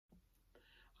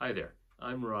Hi there,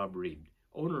 I'm Rob Reed,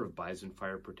 owner of Bison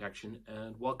Fire Protection,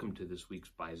 and welcome to this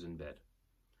week's Bison Bed.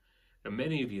 Now,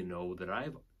 many of you know that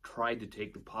I've tried to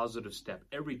take the positive step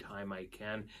every time I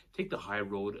can, take the high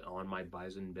road on my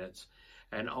bison beds,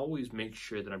 and always make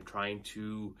sure that I'm trying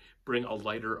to bring a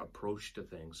lighter approach to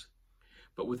things.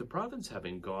 But with the province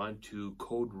having gone to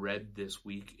code red this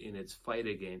week in its fight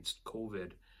against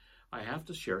COVID, I have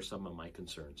to share some of my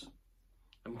concerns.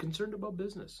 I'm concerned about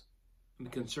business. I'm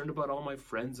concerned about all my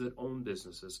friends that own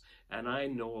businesses, and I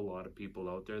know a lot of people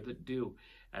out there that do,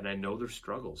 and I know their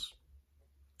struggles.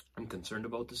 I'm concerned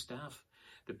about the staff,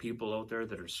 the people out there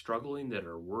that are struggling, that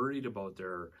are worried about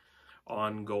their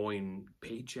ongoing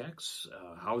paychecks,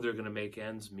 how they're going to make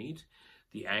ends meet,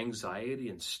 the anxiety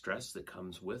and stress that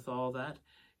comes with all that.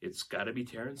 It's got to be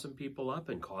tearing some people up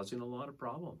and causing a lot of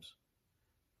problems.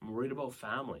 I'm worried about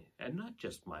family, and not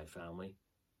just my family.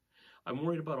 I'm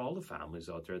worried about all the families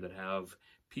out there that have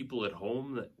people at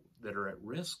home that are at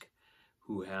risk,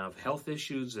 who have health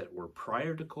issues that were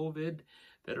prior to COVID,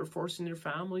 that are forcing their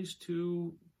families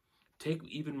to take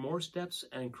even more steps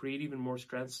and create even more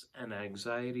stress and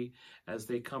anxiety as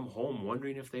they come home,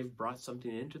 wondering if they've brought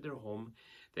something into their home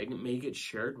that may get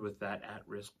shared with that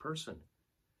at-risk person.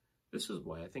 This is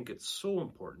why I think it's so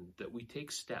important that we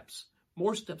take steps,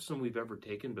 more steps than we've ever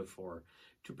taken before,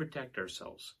 to protect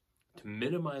ourselves, to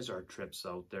minimize our trips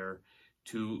out there,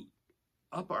 to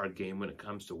up our game when it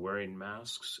comes to wearing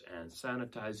masks and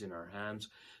sanitizing our hands,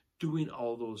 doing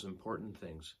all those important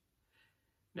things.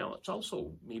 Now, it's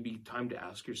also maybe time to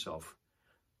ask yourself,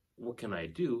 what can I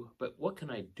do? But what can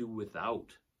I do without?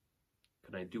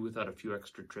 Can I do without a few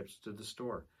extra trips to the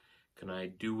store? Can I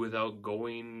do without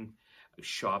going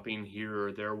shopping here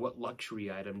or there? What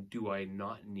luxury item do I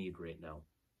not need right now?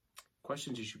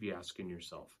 Questions you should be asking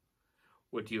yourself.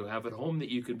 What do you have at home that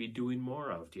you could be doing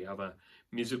more of? Do you have a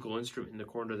musical instrument in the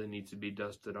corner that needs to be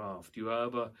dusted off? Do you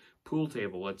have a pool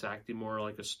table that's acting more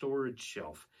like a storage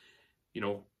shelf?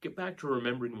 Get back to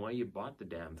remembering why you bought the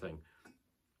damn thing.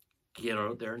 Get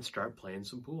out there and start playing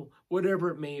some pool. Whatever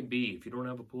it may be. If you don't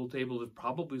have a pool table, there's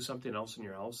probably something else in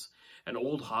your house, an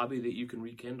old hobby that you can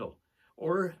rekindle.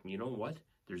 Or, you know what?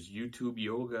 There's YouTube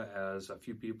yoga, as a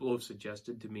few people have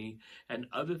suggested to me, and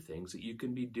other things that you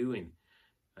can be doing.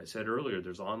 I said earlier,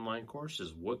 there's online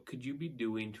courses. What could you be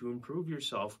doing to improve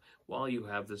yourself while you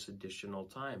have this additional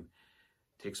time?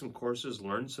 Take some courses,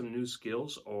 learn some new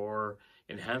skills, or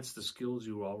enhance the skills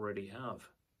you already have.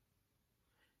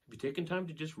 Have you taken time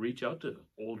to just reach out to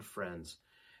old friends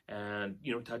and,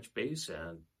 touch base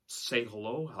and say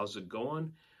hello? How's it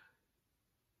going?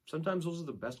 Sometimes those are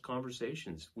the best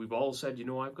conversations. We've all said,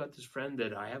 I've got this friend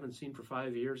that I haven't seen for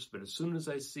 5 years, but as soon as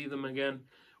I see them again,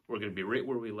 we're going to be right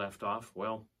where we left off.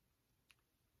 Well,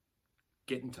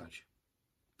 get in touch,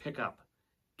 pick up,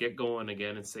 get going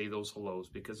again and say those hellos,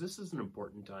 because this is an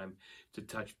important time to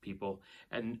touch people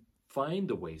and find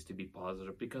the ways to be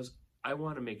positive, because I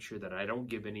want to make sure that I don't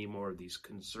give any more of these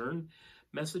concern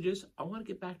messages. I want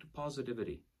to get back to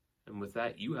positivity. And with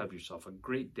that, you have yourself a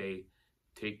great day.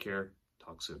 Take care.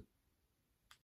 Talk soon.